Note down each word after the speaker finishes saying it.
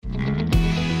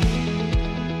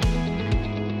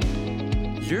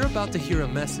You're about to hear a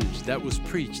message that was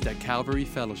preached at Calvary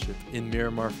Fellowship in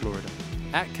Miramar, Florida.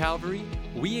 At Calvary,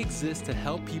 we exist to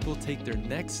help people take their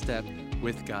next step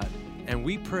with God, and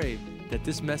we pray that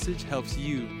this message helps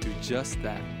you do just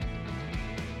that.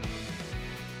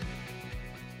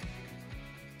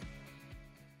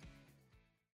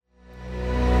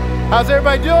 How's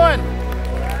everybody doing?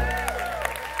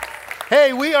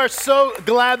 Hey, we are so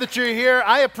glad that you're here.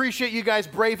 I appreciate you guys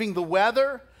braving the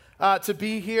weather to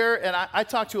be here. And I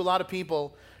talk to a lot of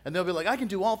people, and they'll be like, I can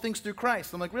do all things through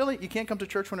Christ. I'm like, really? You can't come to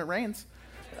church when it rains?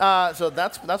 So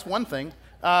that's one thing.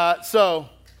 So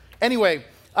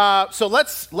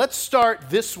let's start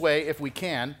this way if we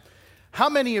can. How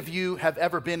many of you have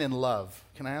ever been in love?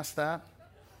 Can I ask that?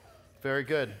 Very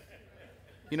good.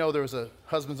 You know, there was a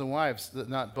husbands and wives that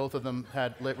not both of them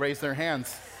had raised their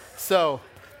hands. So,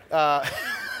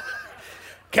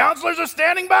 counselors are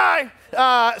standing by.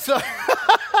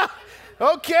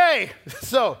 Okay.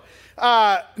 So,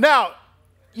 now,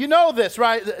 you know this,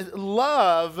 right?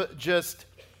 Love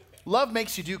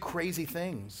makes you do crazy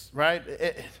things, right?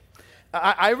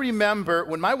 I remember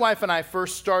when my wife and I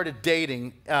first started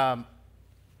dating,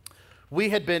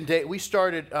 we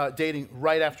started dating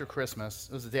right after Christmas.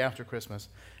 It was the day after Christmas.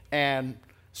 And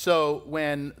so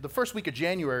when the first week of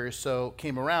January or so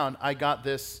came around, I got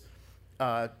this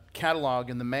catalog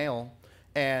in the mail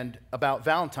and about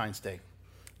Valentine's Day.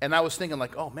 And I was thinking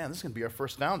like, oh man, this is going to be our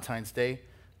first Valentine's Day.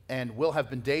 And we'll have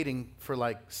been dating for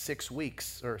like 6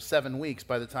 weeks or 7 weeks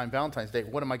by the time Valentine's Day.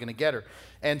 What am I going to get her?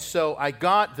 And so I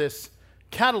got this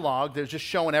catalog that was just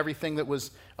showing everything that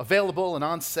was available and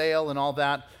on sale and all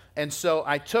that. And so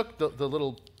I took the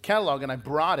little catalog and I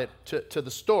brought it to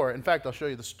the store. In fact, I'll show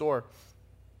you the store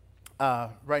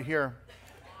right here.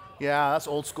 Yeah, that's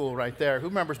old school right there. Who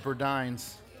remembers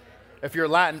Burdines? If you're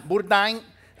Latin, Burdine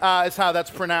is how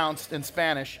that's pronounced in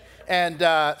Spanish. And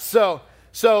so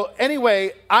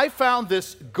anyway, I found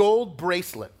this gold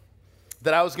bracelet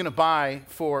that I was going to buy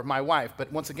for my wife.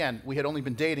 But once again, we had only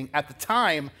been dating. At the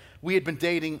time, we had been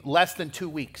dating less than 2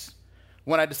 weeks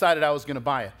when I decided I was going to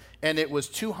buy it. And it was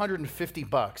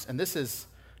 $250. And this is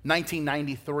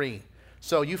 1993.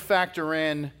 So you factor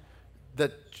in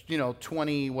the,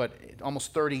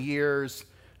 almost 30 years,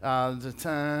 the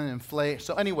ton, inflation.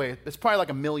 So anyway, it's probably like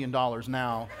 $1 million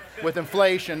now with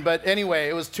inflation. But anyway,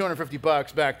 it was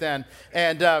 $250 back then.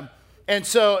 And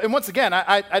once again,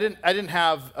 I didn't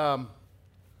have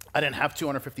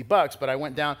 $250, but I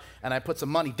went down and I put some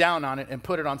money down on it and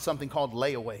put it on something called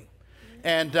layaway.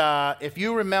 And if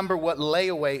you remember what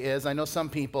layaway is, I know some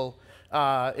people,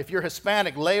 if you're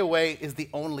Hispanic, layaway is the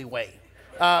only way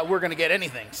we're going to get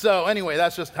anything. So anyway,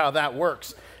 that's just how that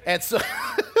works. And so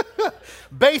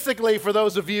basically, for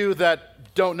those of you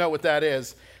that don't know what that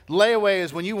is, layaway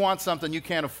is when you want something you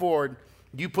can't afford,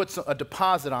 you put a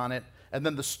deposit on it, and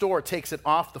then the store takes it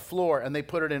off the floor, and they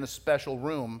put it in a special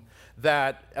room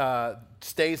that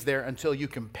stays there until you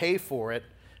can pay for it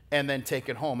and then take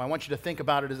it home. I want you to think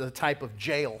about it as a type of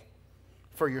jail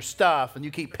for your stuff, and you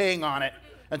keep paying on it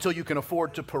until you can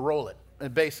afford to parole it.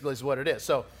 It basically is what it is.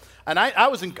 So, and I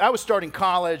was starting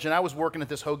college, and I was working at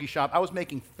this hoagie shop. I was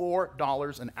making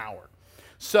 $4 an hour.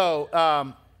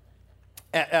 So,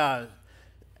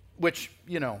 which,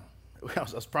 I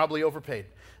was probably overpaid.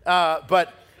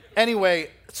 But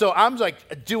anyway, so I'm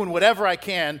like doing whatever I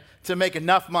can to make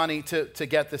enough money to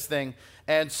get this thing.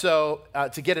 And so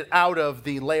to get it out of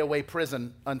the layaway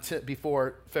prison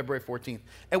before February 14th,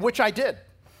 and which I did.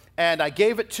 And I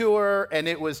gave it to her, and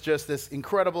it was just this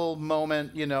incredible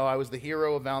moment. I was the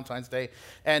hero of Valentine's Day.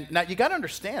 And now you got to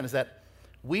understand is that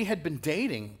we had been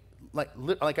dating,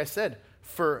 like I said,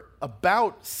 for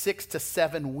about 6 to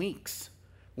 7 weeks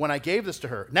when I gave this to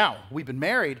her. Now, we've been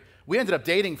married. We ended up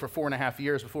dating for 4.5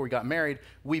 years before we got married.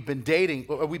 We've been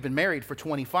married for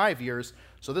 25 years.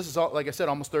 So this is, all, like I said,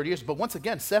 almost 30 years. But once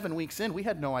again, 7 weeks in, we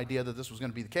had no idea that this was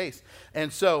going to be the case.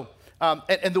 And so,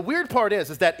 and the weird part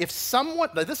is that if someone,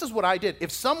 this is what I did.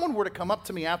 If someone were to come up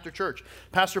to me after church,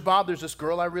 Pastor Bob, there's this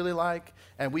girl I really like,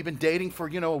 and we've been dating for,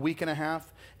 a week and a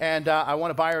half, and I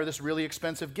want to buy her this really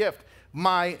expensive gift.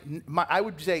 I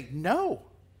would say, no.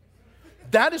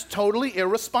 That is totally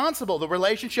irresponsible. The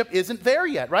relationship isn't there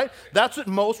yet, right? That's what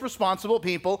most responsible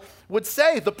people would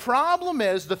say. The problem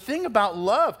is, the thing about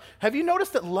love, have you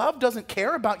noticed that love doesn't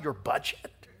care about your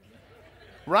budget?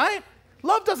 Right?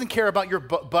 Love doesn't care about your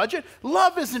budget.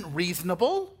 Love isn't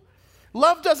reasonable.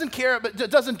 Love doesn't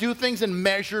do things in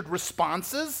measured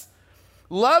responses.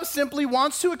 Love simply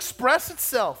wants to express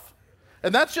itself.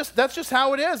 And that's just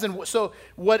how it is. And so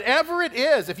whatever it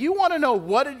is, if you want to know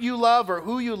what you love or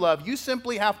who you love, you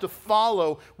simply have to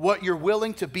follow what you're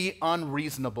willing to be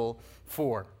unreasonable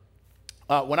for.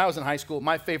 When I was in high school,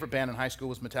 my favorite band in high school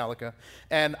was Metallica.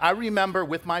 And I remember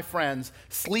with my friends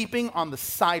sleeping on the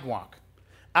sidewalk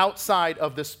outside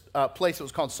of this place that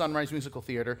was called Sunrise Musical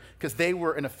Theater because they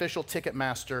were an official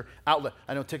Ticketmaster outlet.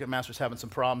 I know Ticketmaster's having some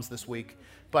problems this week,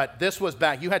 but this was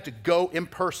back. You had to go in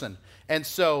person. And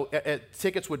so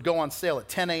tickets would go on sale at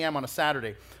 10 a.m. on a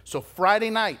Saturday. So Friday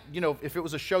night, if it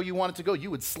was a show you wanted to go, you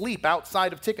would sleep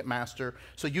outside of Ticketmaster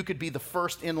so you could be the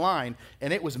first in line.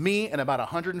 And it was me and about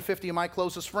 150 of my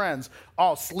closest friends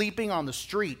all sleeping on the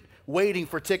street waiting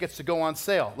for tickets to go on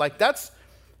sale. Like, that's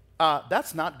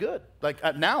not good.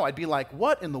 Like, now I'd be like,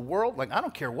 what in the world? Like, I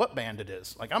don't care what band it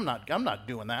is. Like, I'm not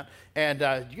doing that. And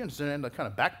you're going to end the kind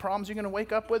of back problems you're going to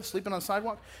wake up with, sleeping on the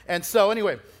sidewalk. And so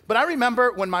anyway, but I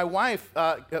remember when my wife,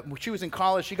 she was in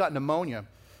college, she got pneumonia.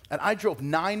 And I drove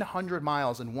 900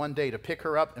 miles in one day to pick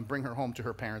her up and bring her home to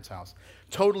her parents' house.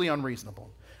 Totally unreasonable.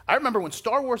 I remember when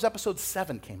Star Wars Episode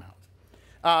 7 came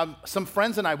out. Some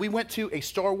friends and I, we went to a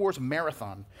Star Wars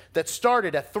marathon that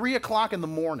started at 3 o'clock in the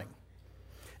morning.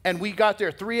 And we got there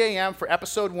at 3 a.m. for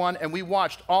Episode 1, and we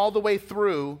watched all the way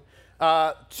through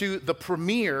to the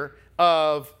premiere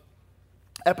of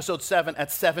Episode 7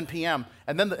 at 7 p.m.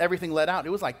 And then everything let out. It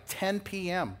was like 10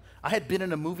 p.m. I had been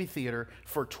in a movie theater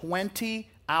for 20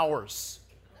 hours,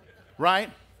 right?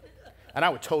 And I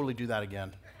would totally do that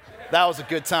again. That was a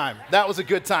good time. That was a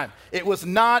good time. It was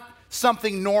not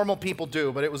something normal people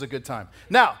do, but it was a good time.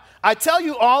 Now, I tell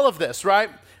you all of this, right?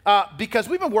 Because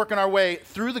we've been working our way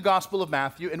through the Gospel of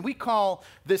Matthew, and we call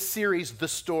this series The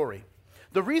Story.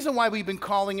 The reason why we've been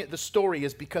calling it The Story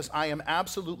is because I am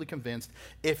absolutely convinced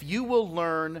if you will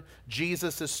learn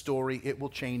Jesus' story, it will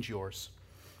change yours.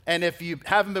 And if you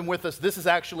haven't been with us, this is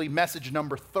actually message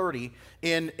number 30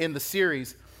 in the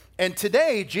series. And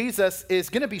today, Jesus is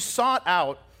going to be sought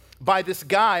out by this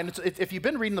guy. And if you've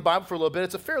been reading the Bible for a little bit,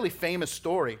 it's a fairly famous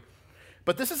story.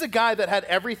 But this is a guy that had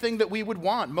everything that we would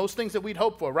want, most things that we'd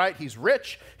hope for, right? He's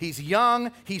rich, he's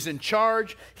young, he's in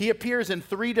charge. He appears in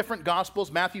 3 different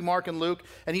Gospels, Matthew, Mark, and Luke,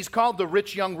 and he's called the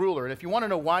rich young ruler. And if you want to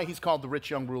know why he's called the rich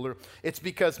young ruler, it's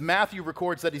because Matthew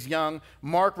records that he's young,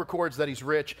 Mark records that he's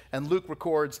rich, and Luke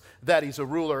records that he's a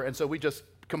ruler. And so we just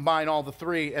combine all the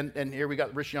 3, and here we got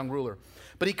the rich young ruler.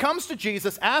 But he comes to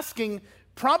Jesus asking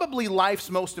probably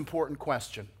life's most important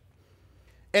question.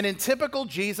 And in typical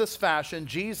Jesus fashion,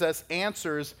 Jesus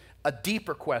answers a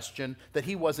deeper question that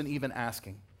he wasn't even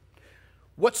asking.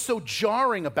 What's so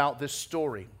jarring about this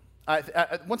story?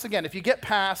 Once again, if you get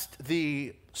past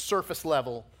the surface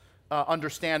level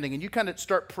understanding and you kind of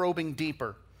start probing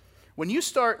deeper, when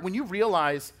you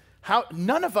realize how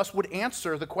none of us would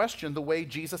answer the question the way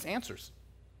Jesus answers.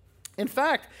 In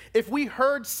fact, if we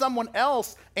heard someone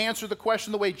else answer the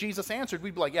question the way Jesus answered,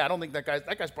 we'd be like, yeah, I don't think that guy's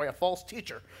probably a false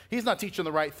teacher. He's not teaching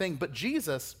the right thing. But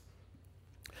Jesus,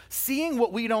 seeing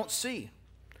what we don't see,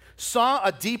 saw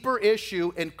a deeper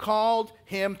issue and called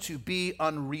him to be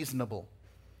unreasonable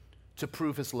to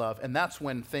prove his love. And that's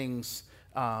when things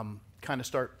kind of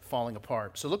start falling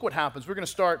apart. So look what happens. We're going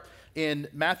to start in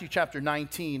Matthew chapter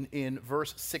 19 in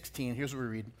verse 16. Here's what we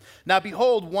read. Now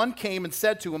behold, one came and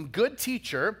said to him, Good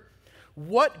teacher,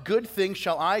 what good thing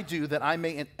shall I do that I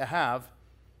may have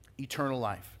eternal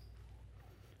life?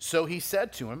 So he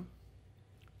said to him,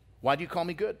 Why do you call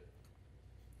me good?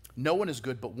 No one is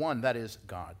good but one, that is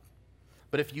God.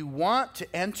 But if you want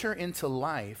to enter into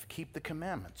life, keep the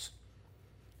commandments.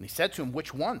 And he said to him,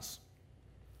 Which ones?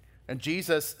 And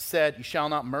Jesus said, You shall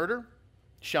not murder, you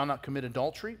shall not commit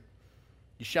adultery,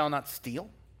 you shall not steal,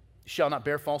 you shall not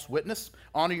bear false witness,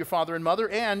 honor your father and mother,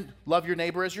 and love your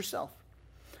neighbor as yourself.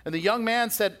 And the young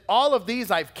man said, All of these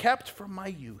I've kept from my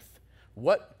youth.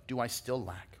 What do I still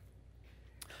lack?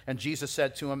 And Jesus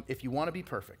said to him, If you want to be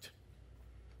perfect,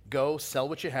 go sell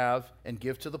what you have and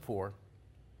give to the poor,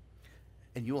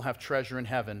 and you will have treasure in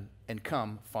heaven, and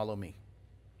come, follow me.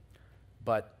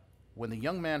 But when the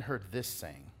young man heard this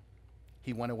saying,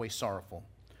 he went away sorrowful,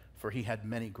 for he had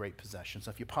many great possessions.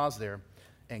 So if you pause there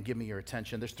and give me your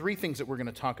attention, there's 3 things that we're going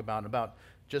to talk about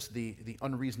just the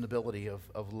unreasonability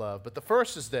of love. But the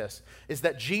first is this, is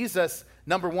that Jesus,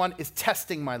 number 1, is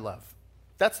testing my love.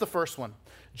 That's the first one.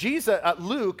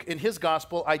 Luke, in his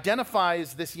gospel,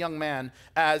 identifies this young man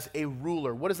as a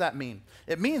ruler. What does that mean?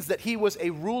 It means that he was a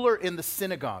ruler in the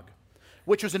synagogue,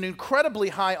 which was an incredibly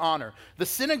high honor. The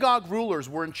synagogue rulers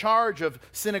were in charge of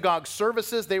synagogue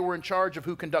services. They were in charge of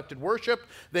who conducted worship.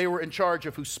 They were in charge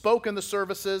of who spoke in the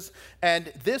services.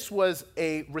 And this was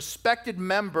a respected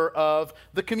member of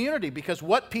the community because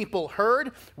what people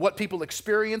heard, what people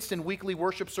experienced in weekly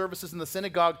worship services in the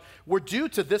synagogue were due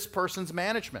to this person's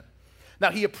management.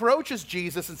 Now, he approaches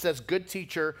Jesus and says, Good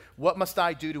teacher, what must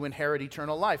I do to inherit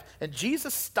eternal life? And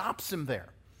Jesus stops him there.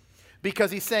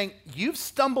 because he's saying, you've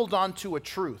stumbled onto a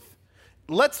truth.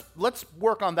 Let's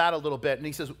work on that a little bit. And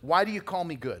he says, why do you call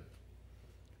me good?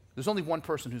 There's only one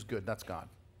person who's good, that's God.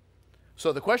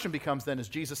 So the question becomes then, is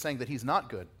Jesus saying that he's not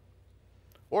good?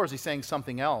 Or is he saying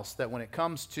something else, that when it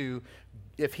comes to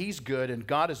if he's good and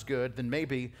God is good, then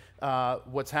maybe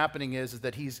what's happening is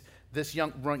that this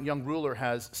young ruler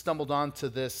has stumbled onto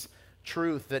this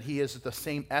truth that he is the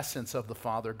same essence of the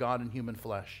Father, God in human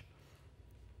flesh.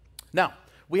 Now,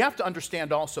 we have to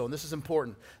understand also, and this is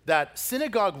important, that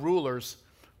synagogue rulers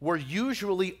were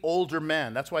usually older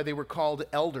men. That's why they were called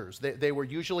elders. They were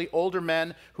usually older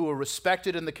men who were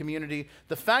respected in the community.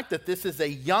 The fact that this is a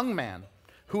young man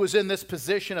who is in this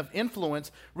position of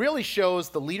influence really shows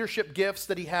the leadership gifts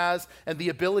that he has and the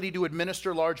ability to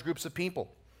administer large groups of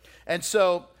people. And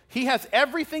so he has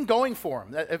everything going for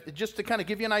him. Just to kind of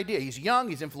give you an idea, he's young,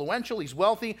 he's influential, he's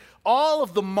wealthy, all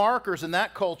of the markers in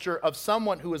that culture of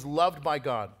someone who is loved by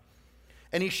God.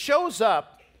 And he shows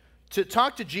up to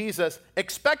talk to Jesus,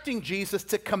 expecting Jesus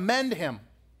to commend him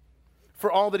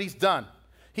for all that he's done.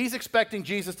 He's expecting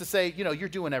Jesus to say, you're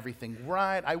doing everything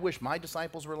right. I wish my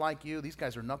disciples were like you. These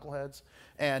guys are knuckleheads.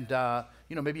 And,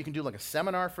 maybe you can do like a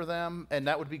seminar for them, and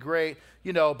that would be great.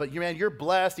 But man, you're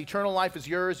blessed. Eternal life is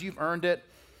yours. You've earned it.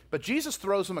 But Jesus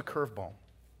throws him a curveball.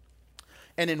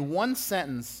 And in one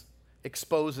sentence,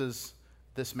 exposes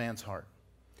this man's heart.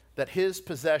 That his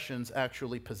possessions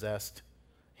actually possessed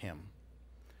him.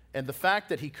 And the fact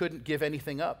that he couldn't give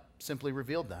anything up simply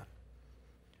revealed that.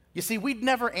 You see, we'd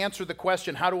never answer the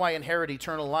question, how do I inherit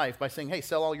eternal life, by saying, hey,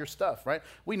 sell all your stuff, right?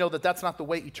 We know that that's not the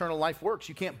way eternal life works.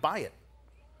 You can't buy it.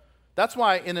 That's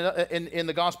why in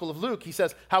the Gospel of Luke, he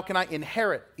says, how can I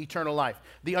inherit eternal life?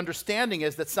 The understanding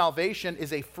is that salvation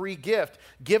is a free gift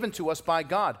given to us by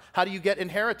God. How do you get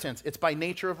inheritance? It's by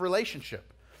nature of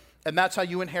relationship. And that's how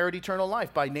you inherit eternal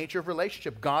life, by nature of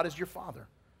relationship. God is your Father.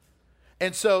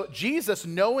 And so Jesus,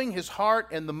 knowing his heart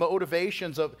and the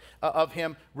motivations of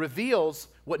him, reveals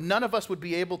what none of us would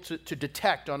be able to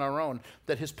detect on our own,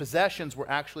 that his possessions were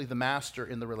actually the master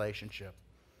in the relationship.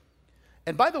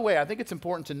 And by the way, I think it's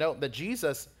important to note that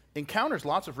Jesus encounters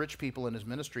lots of rich people in his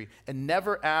ministry and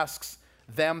never asks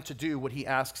them to do what he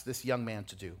asks this young man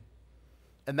to do.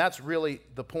 And that's really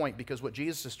the point, because what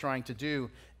Jesus is trying to do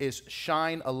is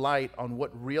shine a light on what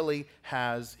really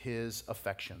has his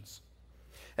affections.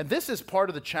 And this is part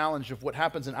of the challenge of what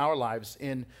happens in our lives,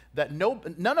 in that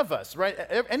none of us, right?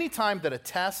 Any time that a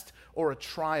test or a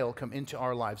trial come into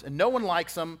our lives, and no one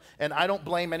likes them, and I don't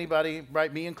blame anybody,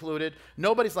 right, me included.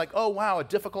 Nobody's like, oh, wow, a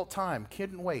difficult time.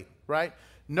 Couldn't wait, right?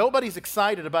 Nobody's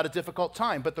excited about a difficult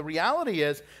time. But the reality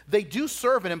is they do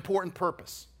serve an important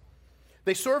purpose.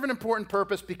 They serve an important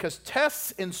purpose because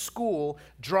tests in school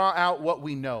draw out what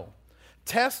we know.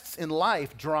 Tests in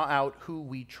life draw out who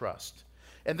we trust.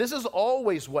 And this is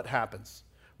always what happens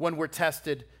when we're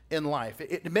tested in life.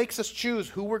 It makes us choose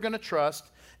who we're going to trust,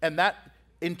 and that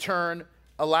in turn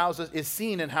is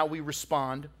seen in how we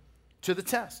respond to the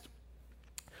test.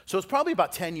 So it's probably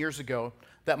about 10 years ago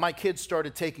that my kids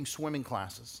started taking swimming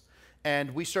classes.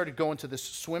 And we started going to this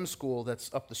swim school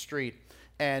that's up the street.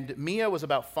 And Mia was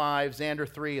about 5, Xander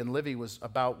 3, and Livy was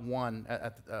about 1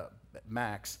 at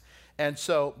max. And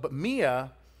so, but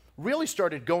Mia really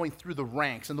started going through the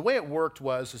ranks. And the way it worked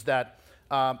was that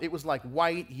it was like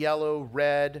white, yellow,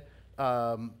 red,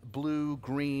 blue,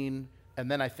 green, and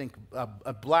then I think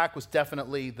black was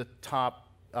definitely the top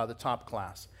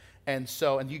class. And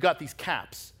you got these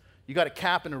caps. You got a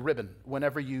cap and a ribbon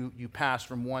whenever you pass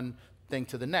from one thing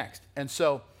to the next. And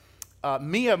so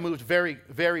Mia moved very,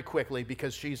 very quickly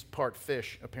because she's part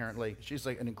fish, apparently. She's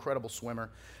like an incredible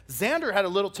swimmer. Xander had a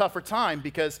little tougher time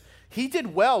because he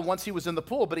did well once he was in the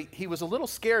pool, but he was a little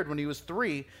scared when he was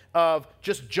 3 of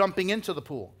just jumping into the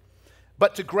pool.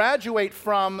 But to graduate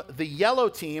from the yellow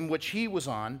team, which he was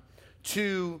on,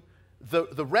 to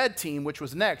the red team, which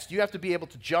was next, you have to be able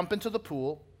to jump into the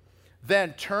pool,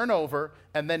 then turn over,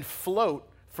 and then float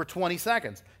for 20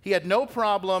 seconds. He had no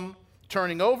problem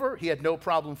turning over. He had no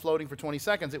problem floating for 20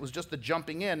 seconds. It was just the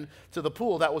jumping in to the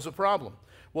pool that was a problem.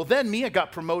 Well, then Mia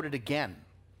got promoted again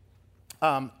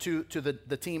to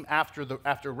the team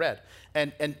after red.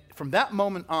 And from that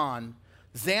moment on,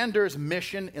 Xander's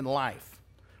mission in life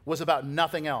was about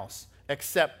nothing else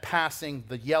except passing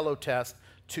the yellow test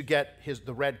to get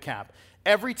the red cap.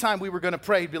 Every time we were going to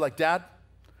pray, he'd be like, Dad,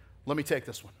 let me take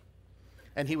this one.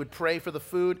 And he would pray for the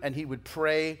food, and he would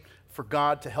pray for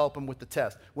God to help him with the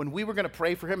test. When we were going to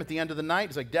pray for him at the end of the night,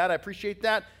 he's like, Dad, I appreciate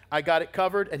that. I got it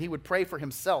covered. And he would pray for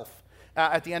himself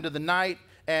at the end of the night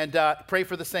and pray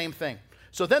for the same thing.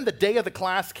 So then the day of the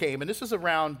class came, and this is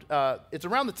around, it's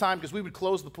around the time, because we would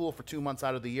close the pool for 2 months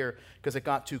out of the year because it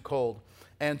got too cold.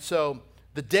 And so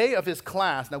the day of his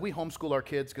class, now we homeschool our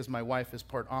kids because my wife is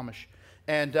part Amish.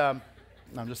 And, no,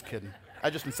 I'm just kidding.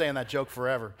 I've just been saying that joke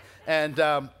forever. And,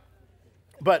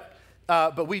 but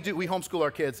we homeschool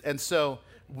our kids. And so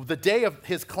the day of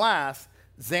his class,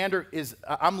 Xander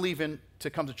I'm leaving to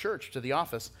come to church, to the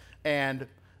office. And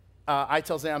I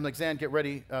tell Xander, I'm like, Xander, get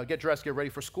ready, get dressed, get ready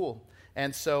for school.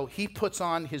 And so he puts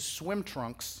on his swim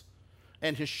trunks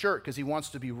and his shirt because he wants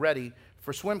to be ready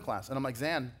for swim class. And I'm like,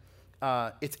 Xan,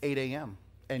 it's 8 a.m.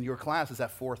 and your class is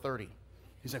at 4:30.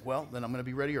 He's like, well, then I'm going to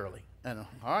be ready early. And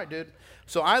all right, dude.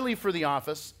 So I leave for the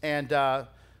office, and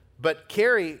but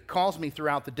Carrie calls me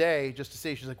throughout the day just to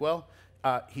see. She's like, well,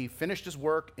 he finished his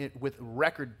work in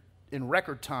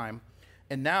record time,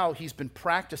 and now he's been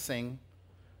practicing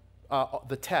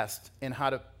the test and how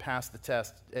to pass the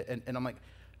test. And I'm like,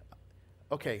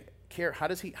 okay, Carrie, how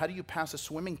do you pass a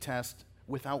swimming test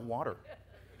without water?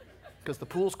 Because the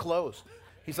pool's closed.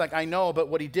 He's like, I know, but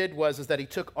what he did is that he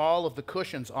took all of the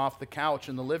cushions off the couch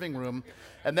in the living room,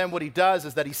 and then what he does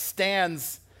is that he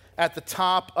stands at the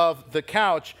top of the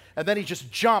couch, and then he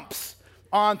just jumps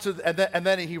onto, and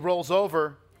then he rolls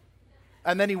over,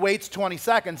 and then he waits 20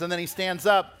 seconds, and then he stands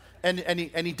up, and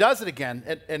he does it again,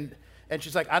 and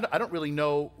she's like, I don't really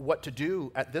know what to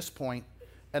do at this point,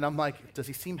 and I'm like, does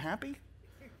he seem happy?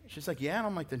 She's like, yeah, and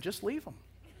I'm like, then just leave him.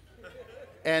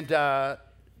 And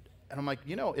I'm like,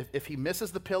 you know, if he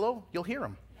misses the pillow, you'll hear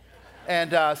him.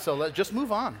 And so let's just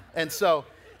move on. And so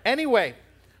anyway,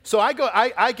 so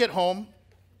I get home,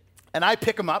 and I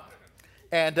pick him up,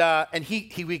 and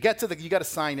we get to you got to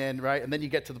sign in, right? And then you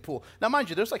get to the pool. Now, mind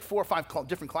you, there's like 4 or 5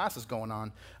 different classes going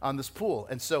on this pool.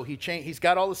 And so he's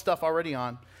got all the stuff already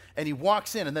on, and he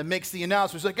walks in and then makes the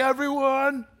announcement. He's like,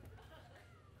 everyone,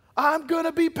 I'm going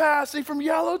to be passing from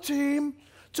yellow team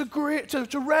to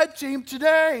red team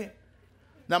today.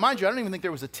 Now, mind you, I don't even think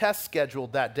there was a test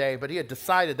scheduled that day, but he had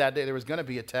decided that day there was going to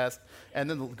be a test. And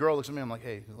then the girl looks at me, I'm like,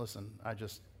 hey, listen, I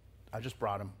just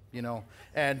brought him, you know.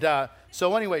 And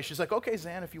so anyway, she's like, okay,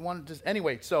 Xan, if you wanted to.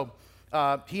 Anyway, so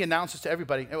he announces to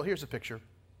everybody, oh, here's a picture.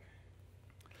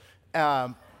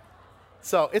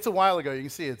 So it's a while ago. You can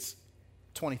see it's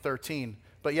 2013.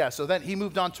 But yeah, so then he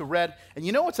moved on to red. And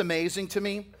you know what's amazing to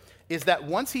me is that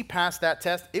once he passed that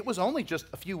test, it was only just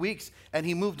a few weeks, and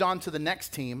he moved on to the next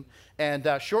team. And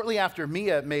shortly after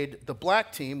Mia made the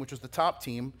black team, which was the top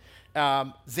team,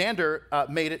 Xander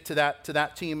made it to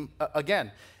that team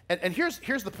again. And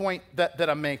here's the point that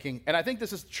I'm making, and I think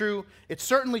this is true. It's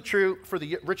certainly true for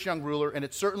the rich young ruler, and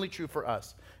it's certainly true for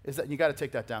us, is that you got to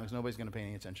take that down because nobody's going to pay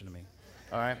any attention to me.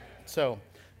 All right? So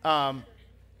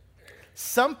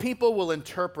some people will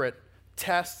interpret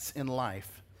tests in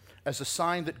life as a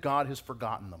sign that God has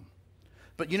forgotten them.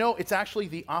 But you know, it's actually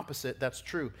the opposite that's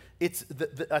true. It's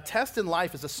a test in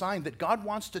life is a sign that God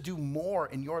wants to do more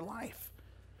in your life.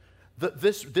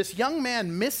 This young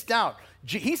man missed out.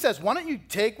 He says, why don't you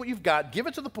take what you've got, give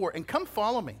it to the poor, and come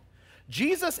follow me.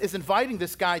 Jesus is inviting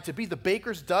this guy to be the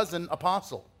baker's dozen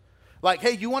apostle. Like,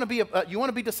 hey, you want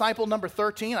to be disciple number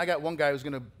 13? I got one guy who's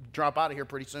going to drop out of here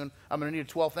pretty soon. I'm going to need a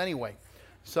 12th anyway.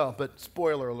 So, but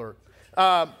spoiler alert.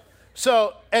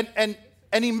 So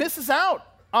he misses out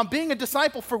on being a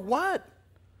disciple for what?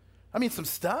 I mean, some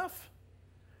stuff.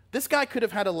 This guy could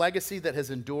have had a legacy that has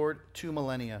endured 2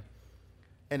 millennia.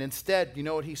 And instead, you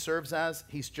know what he serves as?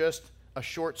 He's just a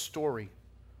short story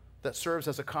that serves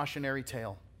as a cautionary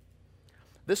tale.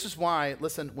 This is why,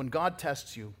 listen, when God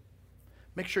tests you,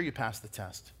 make sure you pass the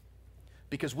test.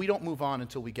 Because we don't move on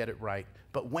until we get it right.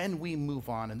 But when we move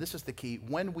on, and this is the key,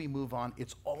 when we move on,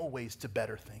 it's always to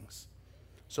better things.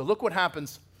 So look what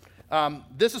happens.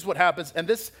 This is what happens, and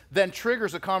this then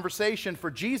triggers a conversation for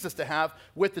Jesus to have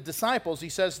with the disciples. He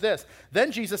says this,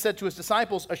 then Jesus said to his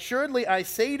disciples, assuredly I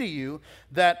say to you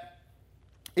that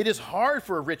it is hard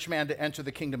for a rich man to enter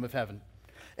the kingdom of heaven.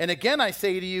 And again I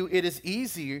say to you, it is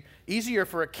easier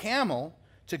for a camel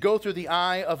to go through the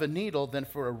eye of a needle than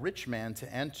for a rich man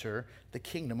to enter the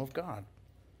kingdom of God.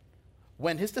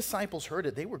 When his disciples heard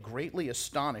it, they were greatly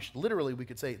astonished. Literally, we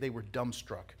could say they were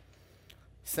dumbstruck,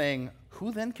 saying,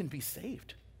 who then can be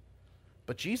saved?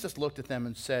 But Jesus looked at them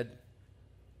and said,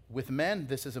 with men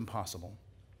this is impossible,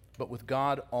 but with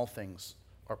God all things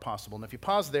are possible. And if you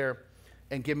pause there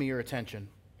and give me your attention,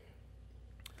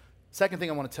 second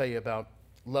thing I want to tell you about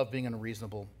love being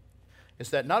unreasonable is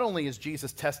that not only is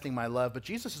Jesus testing my love, but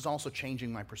Jesus is also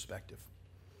changing my perspective.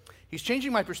 He's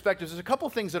changing my perspective. There's a couple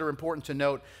things that are important to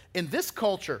note. In this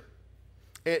culture,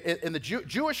 in the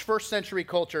Jewish first century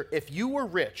culture, if you were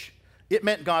rich, it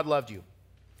meant God loved you.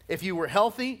 If you were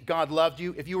healthy, God loved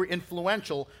you. If you were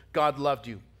influential, God loved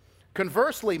you.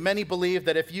 Conversely, many believe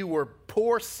that if you were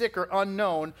poor, sick, or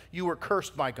unknown, you were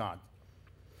cursed by God.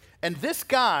 And this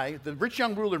guy, the rich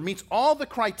young ruler, meets all the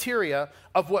criteria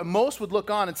of what most would look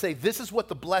on and say, this is what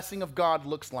the blessing of God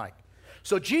looks like.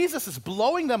 So Jesus is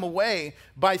blowing them away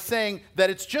by saying that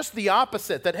it's just the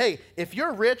opposite, that, hey, if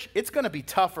you're rich, it's going to be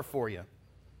tougher for you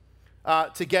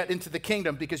to get into the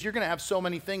kingdom because you're going to have so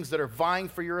many things that are vying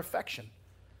for your affection.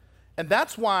 And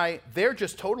that's why they're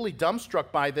just totally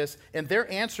dumbstruck by this, and their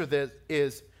answer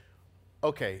is,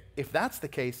 okay, if that's the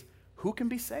case, who can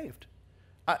be saved?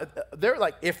 They're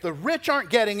like, if the rich aren't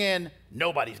getting in,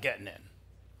 nobody's getting in.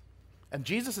 And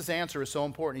Jesus' answer is so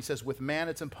important. He says, with man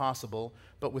it's impossible,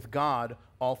 but with God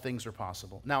all things are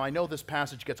possible. Now, I know this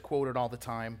passage gets quoted all the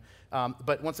time,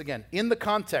 but once again, in the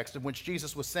context in which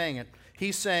Jesus was saying it,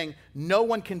 he's saying no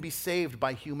one can be saved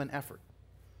by human effort.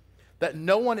 That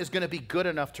no one is going to be good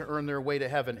enough to earn their way to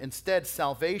heaven. Instead,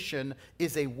 salvation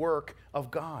is a work of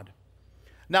God.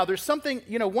 Now, there's something,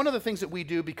 one of the things that we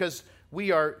do because we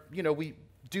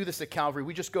do this at Calvary.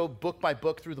 We just go book by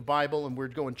book through the Bible, and we're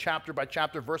going chapter by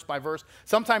chapter, verse by verse.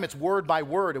 Sometimes it's word by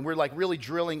word, and we're like really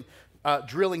drilling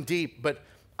deep. But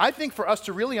I think for us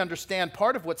to really understand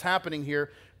part of what's happening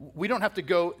here, we don't have to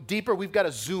go deeper. We've got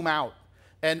to zoom out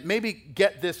and maybe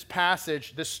get this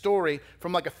passage, this story,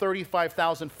 from like a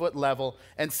 35,000-foot level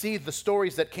and see the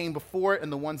stories that came before it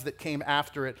and the ones that came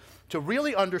after it to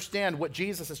really understand what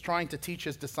Jesus is trying to teach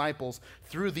his disciples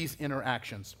through these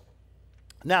interactions.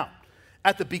 Now,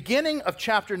 at the beginning of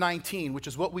chapter 19, which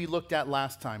is what we looked at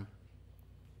last time,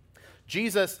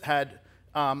 Jesus had,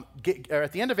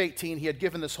 at the end of 18, he had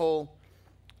given this whole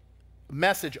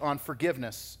message on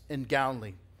forgiveness in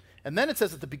Galilee. And then it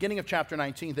says at the beginning of chapter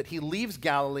 19 that he leaves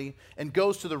Galilee and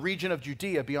goes to the region of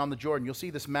Judea beyond the Jordan. You'll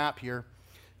see this map here.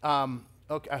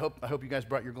 Okay, I hope you guys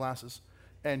brought your glasses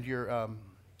and your,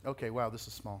 okay, wow, this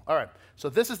is small. All right, so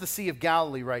this is the Sea of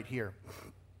Galilee right here.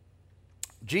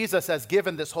 Jesus has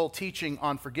given this whole teaching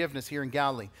on forgiveness here in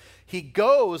Galilee. He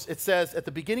goes, it says at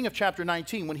the beginning of chapter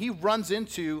 19, when he runs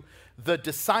into the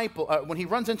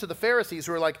Pharisees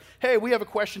who are like, hey, we have a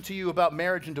question to you about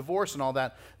marriage and divorce and all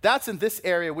that. That's in this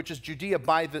area, which is Judea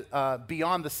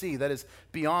beyond the sea, that is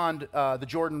beyond the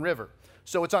Jordan River.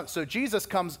 So Jesus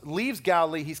leaves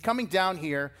Galilee, he's coming down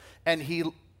here, and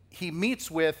he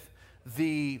meets with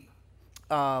the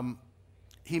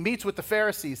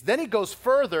Pharisees. Then he goes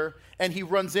further and he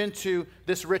runs into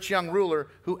this rich young ruler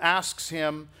who asks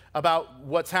him about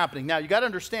what's happening. Now, you got to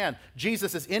understand,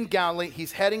 Jesus is in Galilee.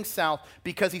 He's heading south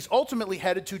because he's ultimately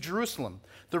headed to Jerusalem.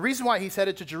 The reason why he's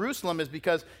headed to Jerusalem is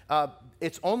because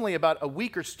it's only about a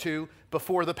week or two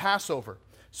before the Passover.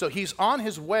 So he's on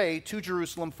his way to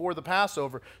Jerusalem for the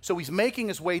Passover. So he's making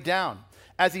his way down.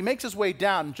 As he makes his way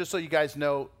down, just so you guys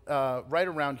know, right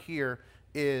around here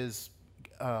is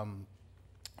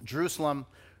Jerusalem.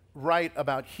 Right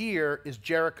about here is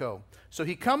Jericho. So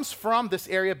he comes from this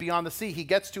area beyond the sea. He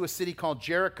gets to a city called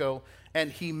Jericho, and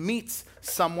he meets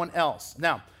someone else.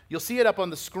 Now, you'll see it up on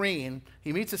the screen.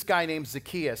 He meets this guy named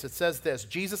Zacchaeus. It says this: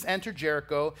 Jesus entered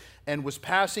Jericho and was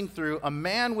passing through. A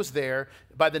man was there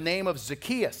by the name of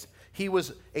Zacchaeus. He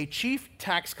was a chief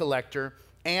tax collector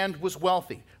and was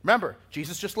wealthy. Remember,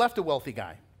 Jesus just left a wealthy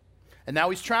guy. And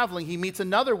now he's traveling. He meets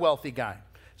another wealthy guy.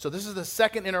 So this is the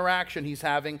second interaction he's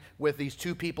having with these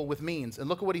two people with means. And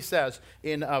look at what he says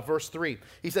in verse 3.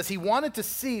 He says he wanted to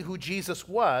see who Jesus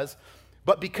was,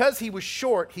 but because he was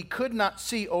short, he could not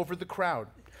see over the crowd.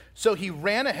 So he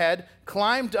ran ahead,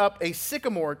 climbed up a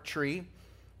sycamore fig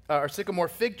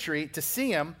tree to see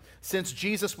him, since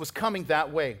Jesus was coming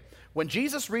that way. When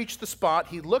Jesus reached the spot,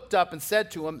 he looked up and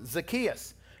said to him,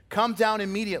 Zacchaeus, come down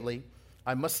immediately.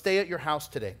 I must stay at your house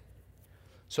today.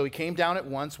 So he came down at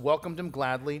once, welcomed him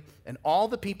gladly, and all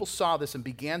the people saw this and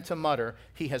began to mutter,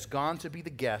 he has gone to be the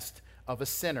guest of a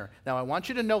sinner. Now, I want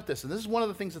you to note this, and this is one of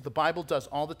the things that the Bible does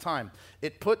all the time.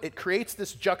 It creates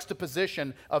this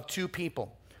juxtaposition of two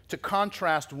people to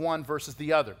contrast one versus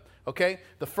the other. Okay?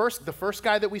 The first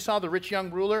guy that we saw, the rich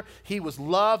young ruler, he was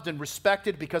loved and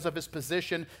respected because of his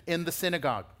position in the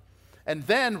synagogue. And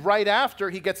then right after,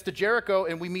 he gets to Jericho,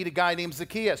 and we meet a guy named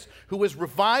Zacchaeus, who is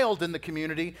reviled in the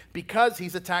community because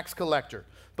he's a tax collector.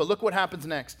 But look what happens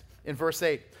next in verse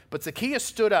 8. But Zacchaeus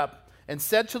stood up and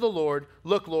said to the Lord,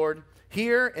 look, Lord,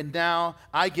 here and now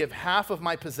I give half of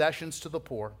my possessions to the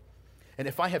poor. And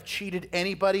if I have cheated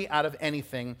anybody out of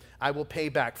anything, I will pay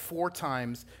back 4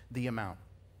 times the amount.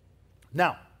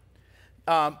 Now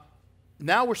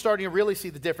we're starting to really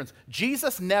see the difference.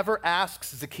 Jesus never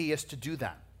asks Zacchaeus to do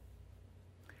that.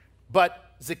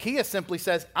 But Zacchaeus simply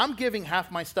says, I'm giving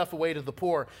half my stuff away to the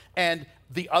poor, and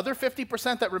the other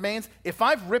 50% that remains, if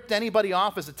I've ripped anybody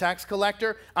off as a tax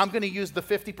collector, I'm going to use the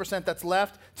 50% that's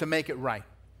left to make it right.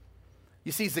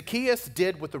 You see, Zacchaeus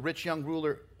did what the rich young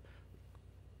ruler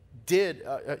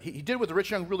he did what the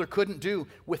rich young ruler couldn't do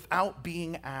without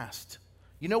being asked.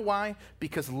 You know why?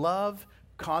 Because love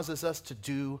causes us to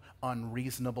do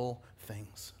unreasonable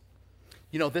things.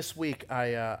 You know, this week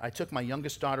I took my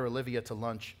youngest daughter, Olivia, to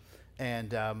lunch,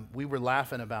 and we were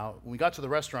laughing about, when we got to the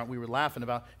restaurant, we were laughing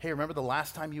about, hey, remember the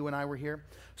last time you and I were here?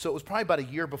 So it was probably about a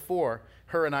year before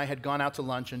her and I had gone out to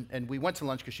lunch, and we went to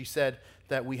lunch because she said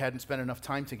that we hadn't spent enough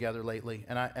time together lately,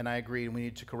 and I agreed, and we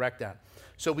needed to correct that.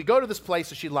 So we go to this place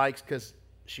that she likes because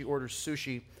she orders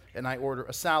sushi, and I order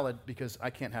a salad because I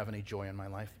can't have any joy in my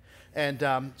life.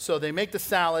 And so they make the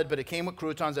salad, but it came with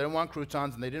croutons. I didn't want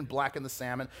croutons, and they didn't blacken the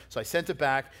salmon, so I sent it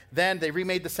back. Then they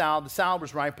remade the salad. The salad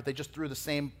was right, but they just threw the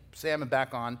same salmon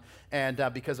back on, and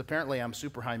because apparently I'm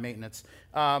super high maintenance.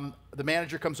 The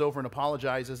manager comes over and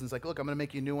apologizes and is like, look, I'm going to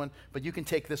make you a new one, but you can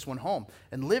take this one home.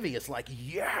 And Livy is like,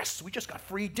 yes, we just got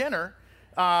free dinner.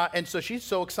 And so she's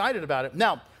so excited about it.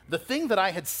 Now, the thing that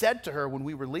I had said to her when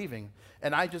we were leaving,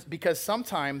 and because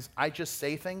sometimes I just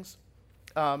say things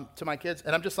to my kids,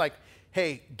 and I'm just like,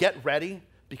 hey, get ready,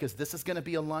 because this is going to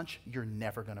be a lunch you're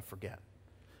never going to forget.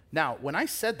 Now, when I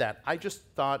said that, I just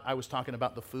thought I was talking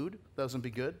about the food. That was going to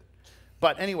be good.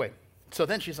 But anyway, so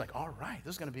then she's like, all right,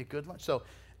 this is going to be a good lunch. So,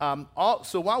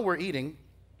 so while we're eating,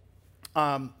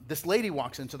 this lady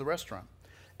walks into the restaurant.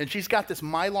 And she's got this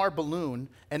Mylar balloon,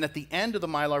 and at the end of the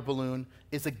Mylar balloon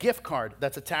is a gift card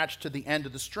that's attached to the end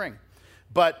of the string.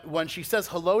 But when she says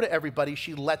hello to everybody,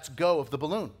 she lets go of the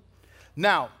balloon.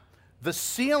 Now, the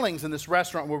ceilings in this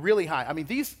restaurant were really high. I mean,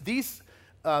 this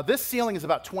ceiling is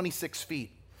about 26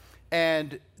 feet,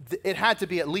 and it had to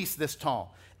be at least this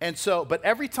tall. And so, but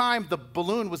every time the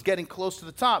balloon was getting close to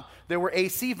the top, there were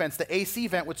AC vents. The AC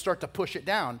vent would start to push it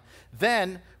down.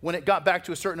 Then, when it got back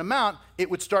to a certain amount, it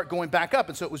would start going back up.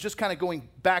 And so it was just kind of going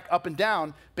back up and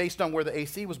down based on where the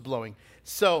AC was blowing.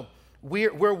 So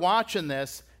we're watching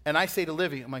this, and I say to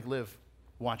Livy, I'm like, Liv,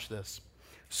 watch this.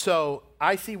 So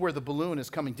I see where the balloon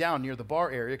is coming down near the bar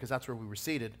area, because that's where we were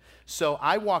seated. So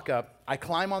I walk up, I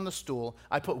climb on the stool,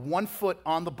 I put 1 foot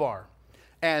on the bar,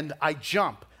 and I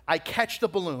jump. I catch the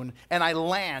balloon, and I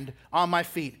land on my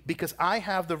feet because I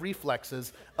have the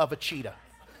reflexes of a cheetah.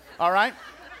 All right?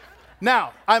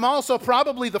 Now, I'm also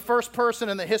probably the first person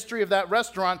in the history of that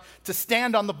restaurant to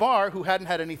stand on the bar who hadn't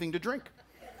had anything to drink.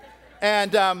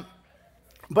 And,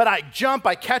 but I jump,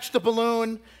 I catch the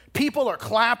balloon, people are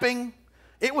clapping.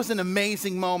 It was an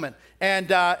amazing moment. And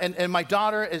my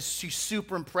daughter, she's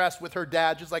super impressed with her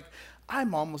dad. She's like,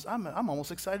 I'm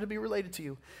almost excited to be related to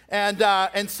you.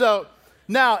 And so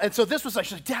this was like,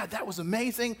 she's like, Dad, that was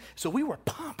amazing. So we were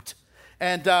pumped.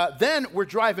 And then we're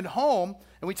driving home,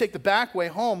 and we take the back way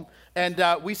home, and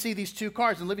we see these two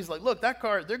cars. And Livy's like, look, that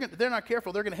car, they're not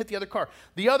careful. They're going to hit the other car.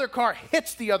 The other car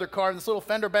hits the other car in this little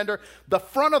fender bender. The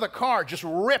front of the car just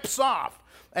rips off.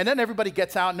 And then everybody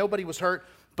gets out. Nobody was hurt.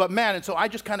 But, man, and so I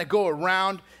just kind of go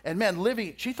around. And, man,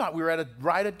 Livy, she thought we were at a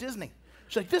ride at Disney.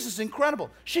 She's like, this is incredible.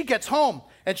 She gets home,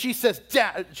 and she says,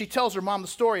 Dad, she tells her mom the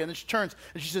story, and then she turns,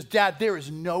 and she says, Dad, there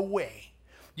is no way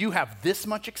you have this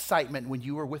much excitement when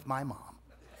you were with my mom.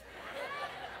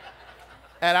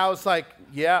 And I was like,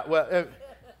 yeah, well,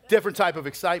 different type of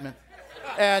excitement.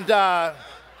 And that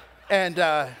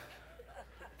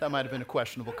might have been a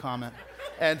questionable comment.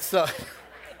 And so,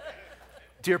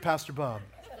 dear Pastor Bob,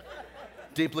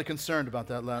 deeply concerned about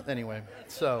that. Anyway,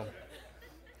 so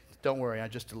don't worry, I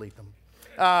just delete them.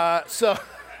 So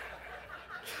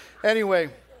anyway,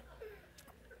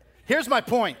 here's my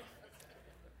point.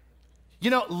 You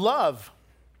know, love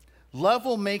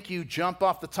will make you jump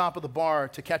off the top of the bar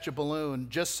to catch a balloon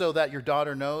just so that your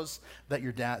daughter knows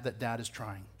that dad is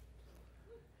trying.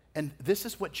 And this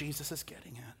is what Jesus is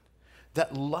getting at.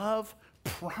 That love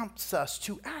prompts us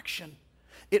to action.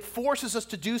 It forces us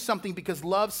to do something because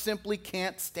love simply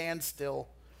can't stand still.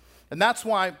 And that's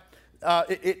why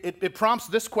it prompts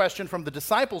this question from the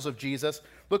disciples of Jesus.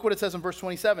 Look what it says in verse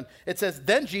 27. It says,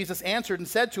 then Jesus answered and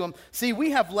said to him, see,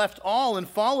 we have left all and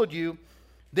followed you.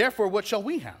 Therefore, what shall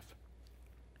we have?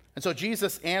 And so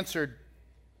Jesus answered,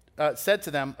 said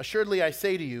to them, assuredly I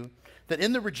say to you, that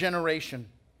in the regeneration,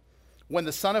 when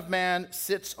the Son of Man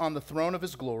sits on the throne of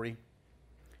his glory,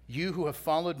 you who have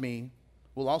followed me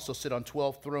will also sit on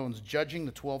 12 thrones, judging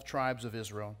the 12 tribes of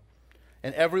Israel.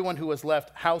 And everyone who has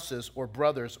left houses or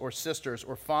brothers or sisters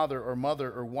or father or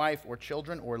mother or wife or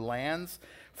children or lands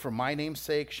for my name's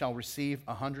sake shall receive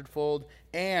 100-fold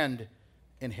and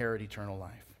inherit eternal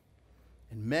life.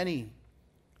 And many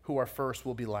who are first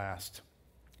will be last,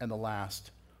 and the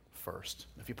last first.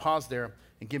 If you pause there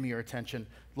and give me your attention,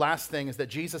 last thing is that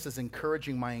Jesus is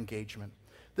encouraging my engagement.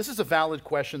 This is a valid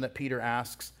question that Peter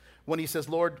asks when he says,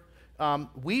 Lord,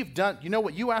 we've done, you know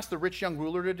what you asked the rich young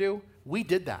ruler to do? We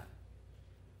did that.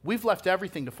 We've left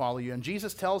everything to follow you. And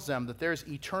Jesus tells them that there's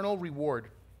eternal reward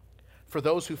for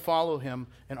those who follow him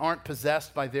and aren't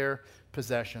possessed by their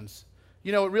possessions.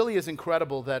 You know, it really is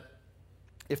incredible that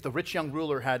if the rich young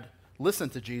ruler had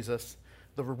listened to Jesus,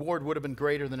 the reward would have been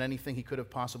greater than anything he could have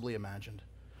possibly imagined.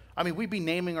 I mean, we'd be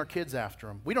naming our kids after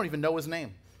him. We don't even know his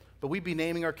name, but we'd be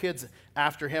naming our kids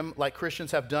after him like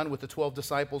Christians have done with the 12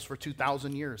 disciples for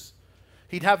 2,000 years.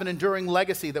 He'd have an enduring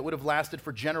legacy that would have lasted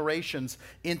for generations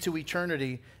into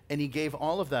eternity, and he gave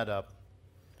all of that up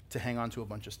to hang on to a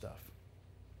bunch of stuff.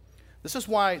 This is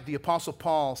why the Apostle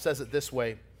Paul says it this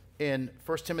way in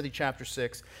 1 Timothy chapter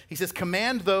 6. He says,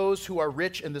 command those who are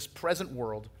rich in this present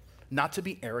world not to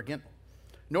be arrogant,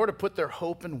 nor to put their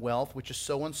hope in wealth, which is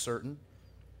so uncertain,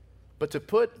 but to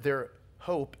put their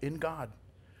hope in God,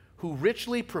 who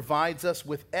richly provides us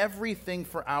with everything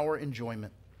for our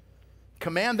enjoyment.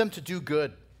 Command them to do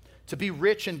good, to be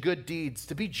rich in good deeds,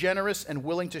 to be generous and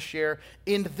willing to share.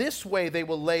 In this way they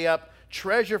will lay up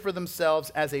treasure for themselves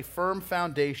as a firm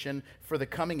foundation for the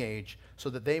coming age, so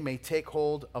that they may take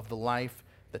hold of the life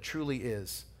that truly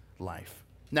is life.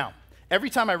 Now, every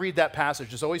time I read that passage,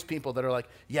 there's always people that are like,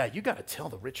 yeah, you got to tell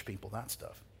the rich people that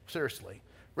stuff. Seriously.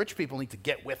 Rich people need to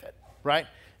get with it, right?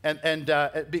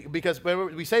 Because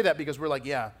we say that because we're like,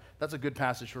 yeah, that's a good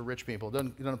passage for rich people. It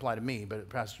doesn't apply to me, but it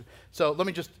passes. So let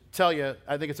me just tell you,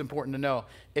 I think it's important to know,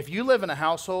 if you live in a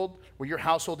household where your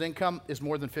household income is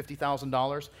more than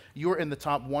 $50,000, you're in the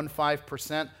top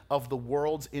 1.5% of the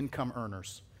world's income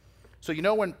earners. So you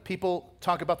know when people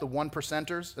talk about the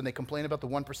 1%ers and they complain about the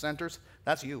 1%ers,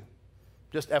 that's you.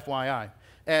 Just FYI.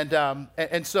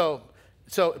 And so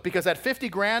because at 50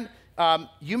 grand,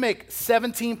 you make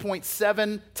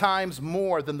 17.7 times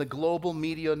more than the global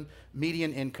median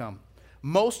income.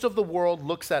 Most of the world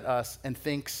looks at us and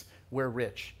thinks we're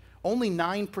rich. Only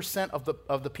 9%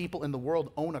 of the people in the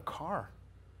world own a car.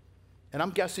 And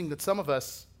I'm guessing that some of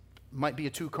us might be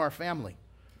a 2-car family.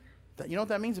 You know what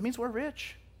that means? It means we're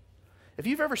rich. If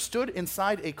you've ever stood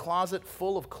inside a closet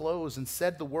full of clothes and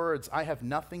said the words, I have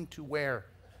nothing to wear,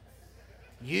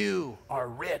 you are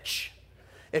rich.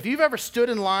 If you've ever stood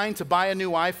in line to buy a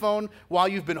new iPhone while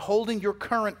you've been holding your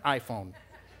current iPhone,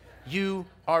 you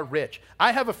are rich.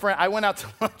 I have a friend, I went out to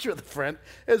lunch with a friend.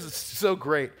 It was so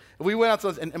great. We went out to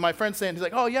lunch, and my friend's saying, he's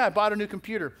like, oh yeah, I bought a new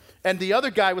computer. And the other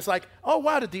guy was like, oh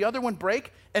wow, did the other one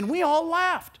break? And we all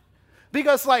laughed.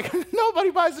 Because like,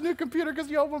 nobody buys a new computer because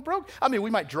the old one broke. I mean, we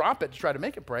might drop it to try to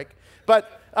make it break.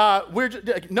 But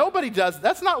nobody does.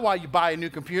 That's not why you buy a new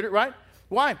computer, right?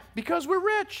 Why? Because we're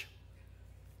rich.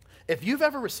 If you've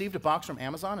ever received a box from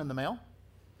Amazon in the mail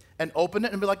and opened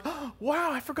it and be like, oh, wow,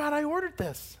 I forgot I ordered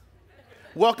this.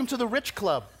 Welcome to the rich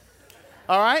club.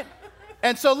 All right?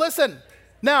 And so listen,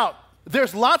 now,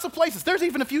 there's lots of places. There's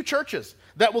even a few churches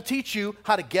that will teach you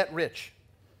how to get rich,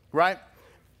 right?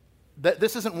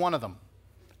 This isn't one of them.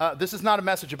 This is not a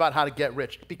message about how to get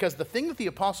rich, because the thing that the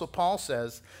Apostle Paul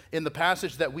says in the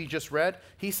passage that we just read,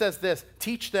 he says this,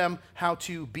 teach them how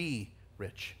to be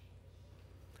rich.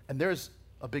 And there's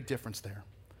a big difference there.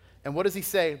 And what does he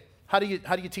say? How do you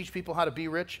teach people how to be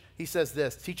rich? He says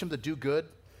this, teach them to do good,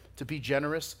 to be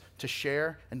generous, to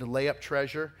share, and to lay up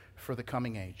treasure for the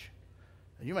coming age.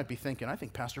 And you might be thinking, I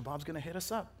think Pastor Bob's going to hit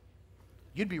us up.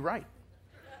 You'd be right.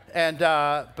 And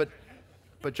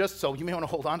but just so, you may want to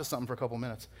hold on to something for a couple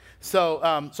minutes. So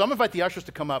I'm going to invite the ushers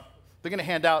to come up. They're going to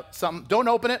hand out something. Don't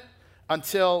open it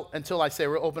until I say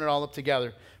we'll open it all up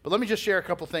together. But let me just share a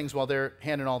couple things while they're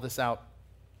handing all this out.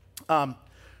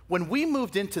 When we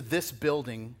moved into this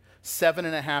building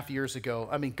 7.5 years ago,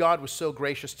 I mean, God was so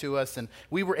gracious to us, and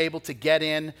we were able to get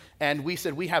in, and we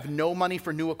said we have no money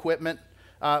for new equipment.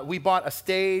 We bought a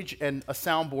stage and a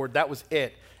soundboard. That was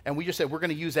it. And we just said, we're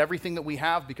going to use everything that we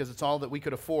have because it's all that we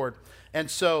could afford. And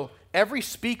so every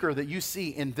speaker that you see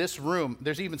in this room,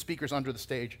 there's even speakers under the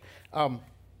stage.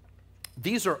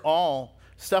 These are all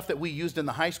stuff that we used in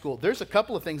the high school. There's a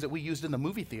couple of things that we used in the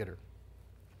movie theater.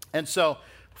 And so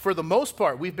for the most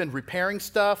part, we've been repairing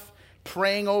stuff,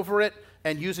 praying over it,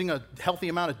 and using a healthy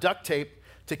amount of duct tape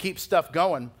to keep stuff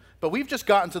going. But we've just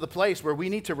gotten to the place where we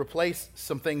need to replace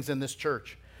some things in this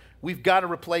church. We've got to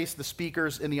replace the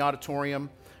speakers in the auditorium.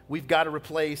 We've got to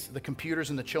replace the computers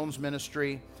in the children's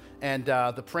ministry and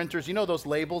the printers. You know those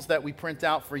labels that we print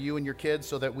out for you and your kids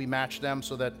so that we match them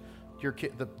so that your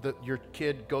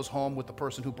kid goes home with the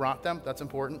person who brought them? That's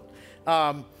important.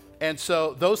 And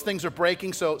so those things are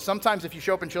breaking. So sometimes if you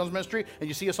show up in children's ministry and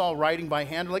you see us all writing by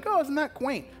hand, you're like, oh, isn't that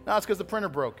quaint? No, it's because the printer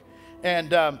broke.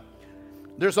 And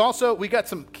there's also, we got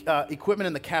some equipment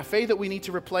in the cafe that we need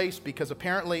to replace because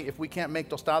apparently if we can't make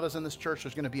tostadas in this church,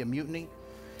 there's going to be a mutiny.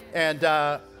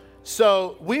 And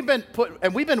so we've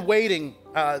been waiting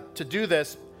to do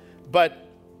this, but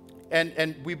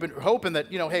and we've been hoping that,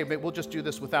 hey, maybe we'll just do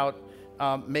this without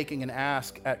making an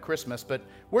ask at Christmas. But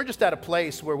we're just at a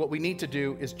place where what we need to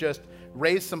do is just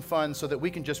raise some funds so that we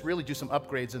can just really do some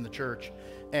upgrades in the church.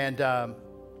 And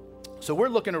so we're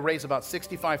looking to raise about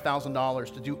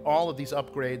 $65,000 to do all of these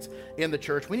upgrades in the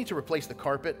church. We need to replace the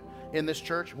carpet in this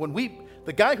church.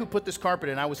 The guy who put this carpet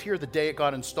in, I was here the day it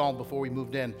got installed before we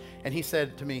moved in, and he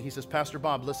said to me, he says, Pastor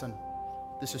Bob, listen,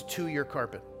 this is 2-year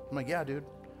carpet. I'm like, yeah, dude.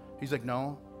 He's like,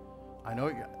 no, I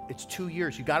know it's 2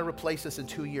 years. You got to replace this in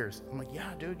 2 years. I'm like,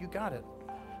 yeah, dude, you got it.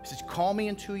 He says, call me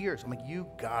in 2 years. I'm like, you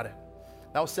got it.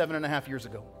 That was 7.5 years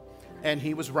ago. And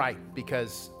he was right,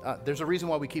 because there's a reason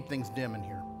why we keep things dim in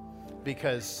here,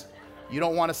 because you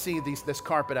don't want to see this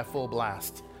carpet at full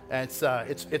blast. And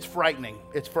it's frightening.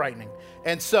 It's frightening.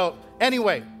 And so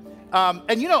anyway,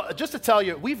 and just to tell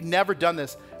you, we've never done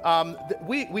this.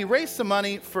 We raised some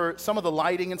money for some of the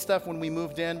lighting and stuff when we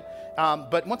moved in.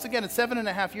 But once again, in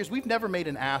 7.5 years, we've never made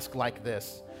an ask like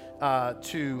this.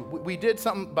 We did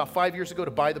something about 5 years ago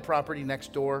to buy the property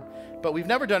next door, but we've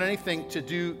never done anything to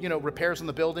do, repairs in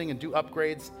the building and do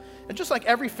upgrades. And just like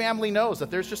every family knows that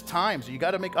there's just times you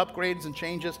got to make upgrades and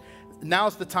changes,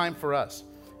 now's the time for us.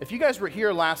 If you guys were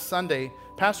here last Sunday,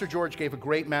 Pastor George gave a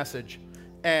great message,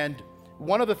 and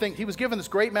one of the things, he was given this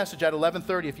great message at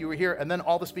 11:30 if you were here, and then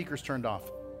all the speakers turned off.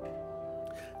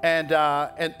 And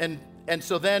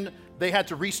so then they had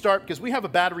to restart, because we have a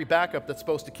battery backup that's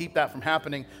supposed to keep that from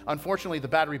happening. Unfortunately, the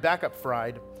battery backup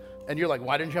fried, and you're like,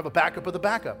 why didn't you have a backup of the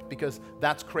backup? Because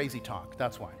that's crazy talk,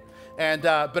 that's why. And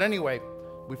but anyway,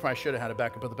 we probably should have had a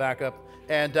backup of the backup.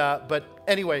 And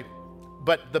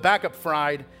but the backup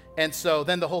fried, and so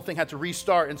then the whole thing had to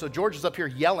restart. And so George is up here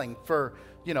yelling for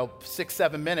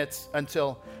 6-7 minutes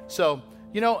until,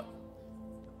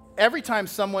 every time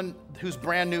someone who's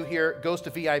brand new here goes to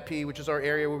VIP, which is our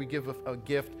area where we give a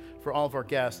gift for all of our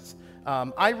guests,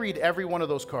 I read every one of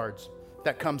those cards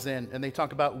that comes in, and they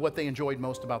talk about what they enjoyed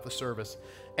most about the service.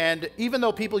 And even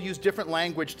though people use different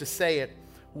language to say it,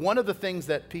 one of the things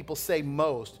that people say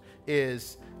most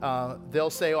is they'll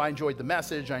say, oh, I enjoyed the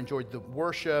message, I enjoyed the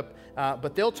worship,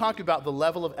 but they'll talk about the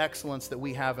level of excellence that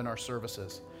we have in our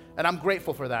services. And I'm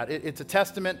grateful for that. It's a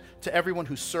testament to everyone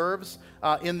who serves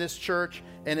in this church,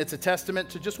 and it's a testament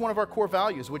to just one of our core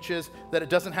values, which is that it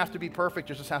doesn't have to be perfect,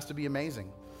 it just has to be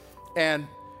amazing.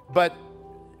 But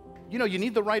you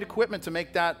need the right equipment to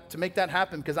make that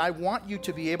happen, because I want you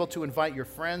to be able to invite your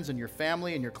friends and your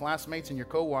family and your classmates and your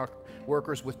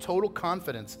co-workers with total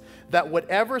confidence that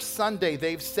whatever Sunday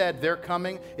they've said they're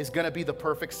coming is going to be the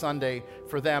perfect Sunday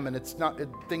for them, and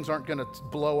things aren't going to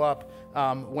blow up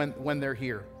when they're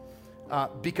here.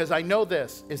 Because I know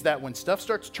this, is that when stuff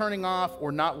starts turning off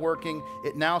or not working,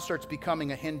 it now starts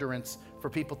becoming a hindrance for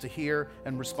people to hear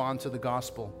and respond to the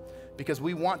gospel. Because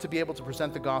we want to be able to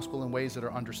present the gospel in ways that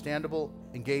are understandable,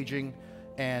 engaging,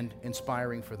 and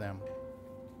inspiring for them.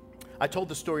 I told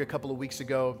the story a couple of weeks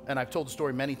ago, and I've told the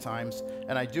story many times,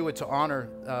 and I do it to honor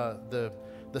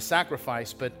the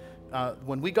sacrifice, but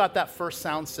when we got that first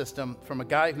sound system from a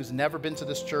guy who's never been to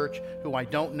this church, who I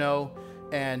don't know,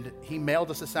 and he mailed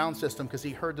us a sound system because he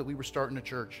heard that we were starting a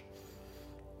church.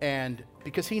 And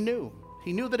because he knew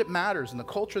that it matters, in the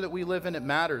culture that we live in, it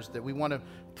matters, that we want to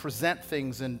present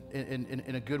things in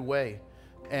a good way.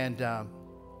 And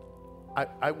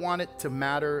I want it to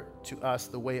matter to us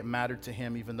the way it mattered to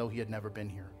him, even though he had never been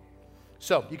here.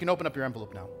 So you can open up your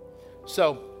envelope now.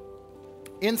 So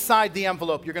inside the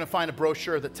envelope, you're going to find a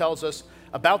brochure that tells us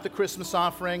about the Christmas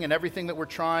offering and everything that we're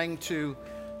trying to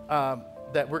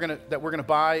that we're gonna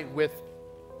buy with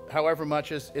however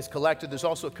much is collected. There's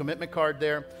also a commitment card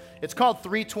there. It's called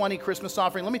 320 Christmas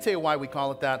Offering. Let me tell you why we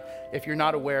call it that if you're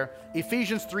not aware.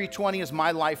 Ephesians 3:20 is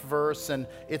my life verse, and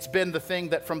it's been the thing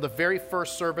that from the very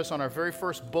first service, on our very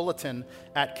first bulletin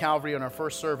at Calvary, on our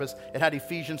first service, it had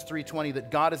Ephesians 3:20,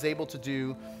 that God is able to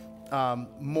do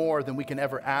more than we can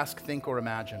ever ask, think, or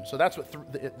imagine. So that's what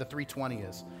the 320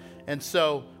 is. And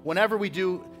so whenever we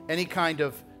do any kind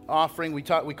of offering, we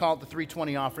call it the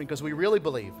 320 offering, because we really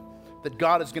believe that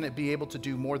God is going to be able to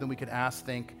do more than we could ask,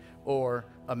 think, or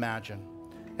imagine.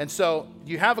 And so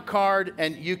you have a card,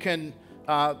 and you can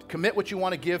commit what you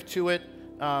want to give to it,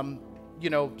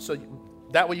 so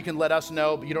that way you can let us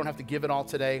know, but you don't have to give it all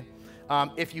today.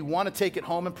 If you want to take it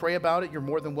home and pray about it, you're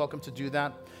more than welcome to do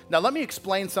that. Now, let me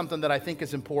explain something that I think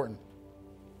is important.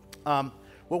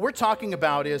 What we're talking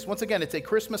about is, once again, it's a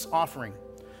Christmas offering.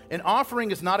 An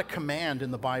offering is not a command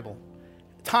in the Bible.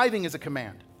 Tithing is a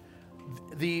command.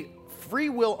 The free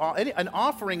will, an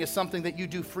offering is something that you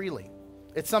do freely.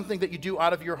 It's something that you do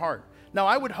out of your heart. Now,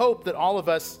 I would hope that all of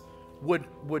us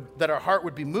that our heart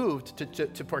would be moved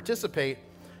to participate,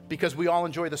 because we all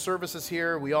enjoy the services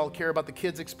here. We all care about the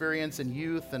kids' experience and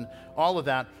youth and all of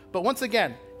that. But once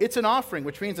again, it's an offering,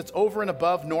 which means it's over and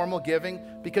above normal giving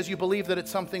because you believe that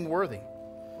it's something worthy.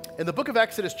 In the book of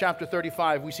Exodus chapter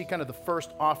 35, we see kind of the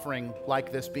first offering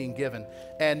like this being given.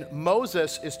 And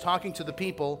Moses is talking to the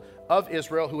people of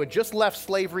Israel who had just left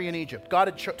slavery in Egypt. God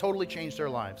had totally changed their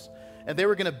lives. And they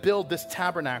were going to build this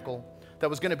tabernacle that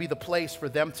was going to be the place for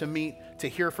them to meet, to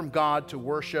hear from God, to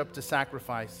worship, to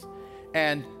sacrifice.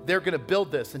 And they're going to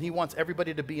build this, and he wants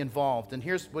everybody to be involved. And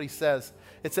here's what he says.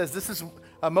 It says, "This is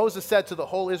Moses said to the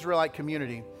whole Israelite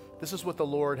community, this is what the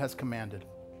Lord has commanded.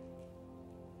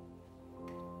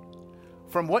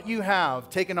 From what you have,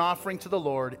 take an offering to the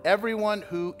Lord, everyone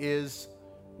who is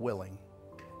willing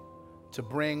to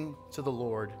bring to the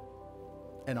Lord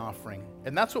an offering."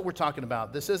 And that's what we're talking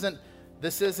about. This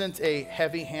isn't a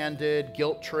heavy-handed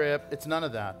guilt trip. It's none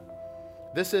of that.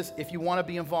 This is, if you want to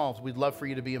be involved, we'd love for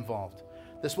you to be involved.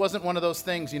 This wasn't one of those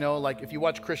things, like if you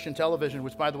watch Christian television,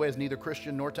 which, by the way, is neither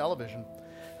Christian nor television.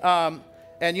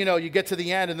 And, you get to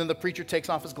the end, and then the preacher takes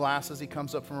off his glasses. He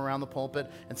comes up from around the pulpit,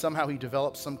 and somehow he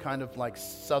develops some kind of,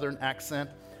 Southern accent.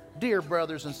 "Dear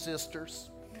brothers and sisters,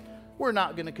 we're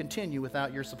not going to continue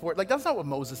without your support." That's not what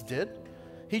Moses did.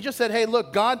 He just said, hey,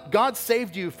 look, God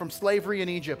saved you from slavery in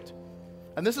Egypt.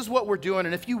 And this is what we're doing.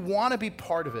 And if you want to be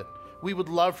part of it, we would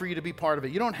love for you to be part of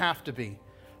it. You don't have to be.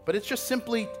 But it's just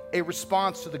simply a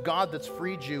response to the God that's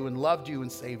freed you and loved you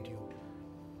and saved you.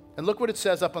 And look what it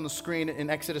says up on the screen in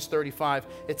Exodus 35.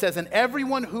 It says, "And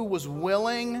everyone who was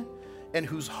willing and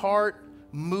whose heart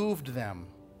moved them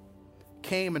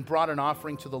came and brought an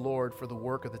offering to the Lord for the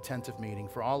work of the tent of meeting,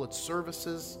 for all its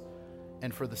services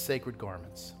and for the sacred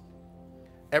garments."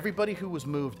 Everybody who was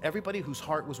moved, everybody whose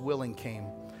heart was willing came.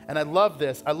 And I love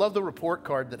this. I love the report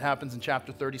card that happens in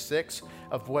chapter 36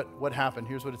 of what happened.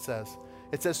 Here's what it says.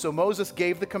 It says, "So Moses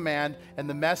gave the command, and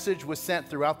the message was sent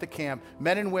throughout the camp.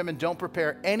 Men and women, don't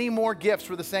prepare any more gifts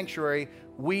for the sanctuary.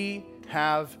 We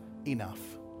have enough."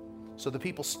 So the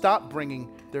people stopped bringing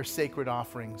their sacred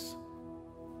offerings.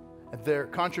 And their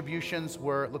contributions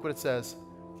were, look what it says,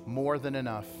 more than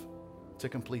enough to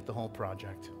complete the whole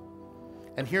project.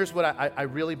 And here's what I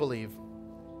really believe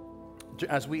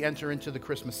as we enter into the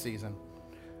Christmas season,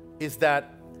 is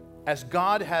that as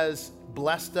God has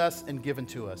blessed us and given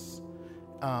to us,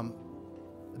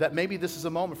 that maybe this is a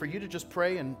moment for you to just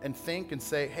pray and think and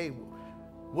say, hey,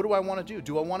 what do I want to do?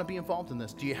 Do I want to be involved in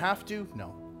this? Do you have to?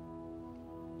 No.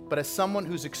 But as someone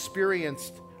who's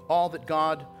experienced all that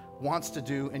God wants to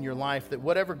do in your life, that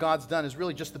whatever God's done is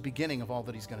really just the beginning of all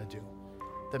that he's going to do.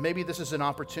 That maybe this is an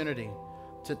opportunity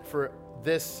for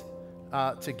this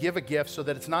to give a gift so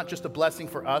that it's not just a blessing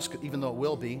for us, even though it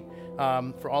will be,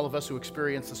 for all of us who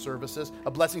experience the services,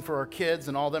 a blessing for our kids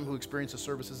and all of them who experience the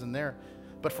services in there,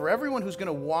 but for everyone who's going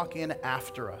to walk in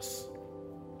after us,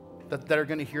 that are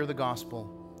going to hear the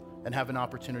gospel and have an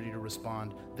opportunity to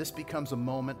respond. This becomes a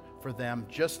moment for them,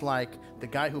 just like the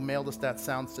guy who mailed us that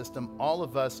sound system. All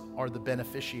of us are the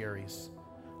beneficiaries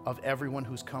of everyone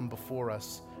who's come before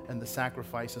us and the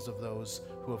sacrifices of those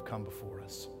who have come before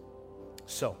us.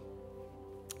 So,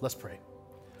 let's pray.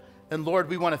 And Lord,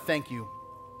 we want to thank you.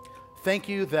 Thank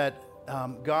you that,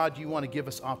 God, you want to give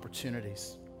us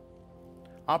opportunities.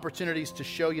 Opportunities to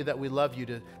show you that we love you,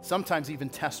 to sometimes even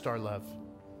test our love.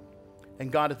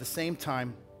 And God, at the same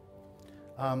time,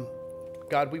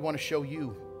 God, we want to show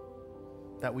you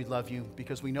that we love you,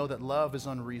 because we know that love is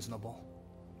unreasonable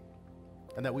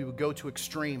and that we would go to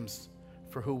extremes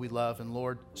for who we love. And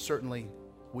Lord, certainly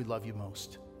we love you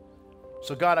most.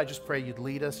 So God, I just pray you'd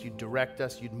lead us, you'd direct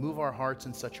us, you'd move our hearts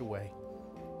in such a way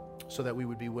so that we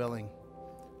would be willing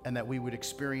and that we would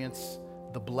experience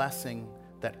the blessing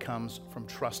that comes from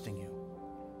trusting you.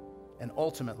 And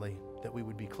ultimately, that we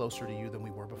would be closer to you than we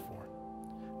were before.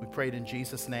 We prayed in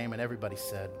Jesus' name, and everybody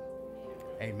said,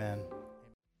 amen.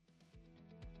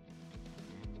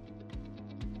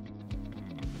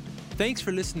 Thanks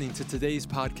for listening to today's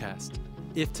podcast.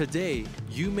 If today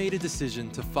you made a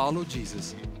decision to follow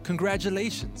Jesus,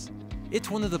 congratulations. It's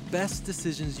one of the best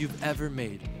decisions you've ever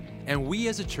made. And we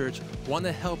as a church want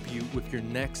to help you with your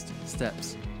next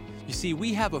steps. You see,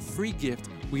 we have a free gift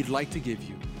we'd like to give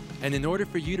you. And in order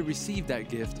for you to receive that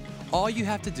gift, all you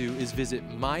have to do is visit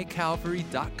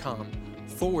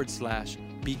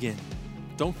mycalvary.com/begin.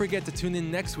 Don't forget to tune in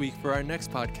next week for our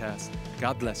next podcast.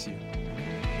 God bless you.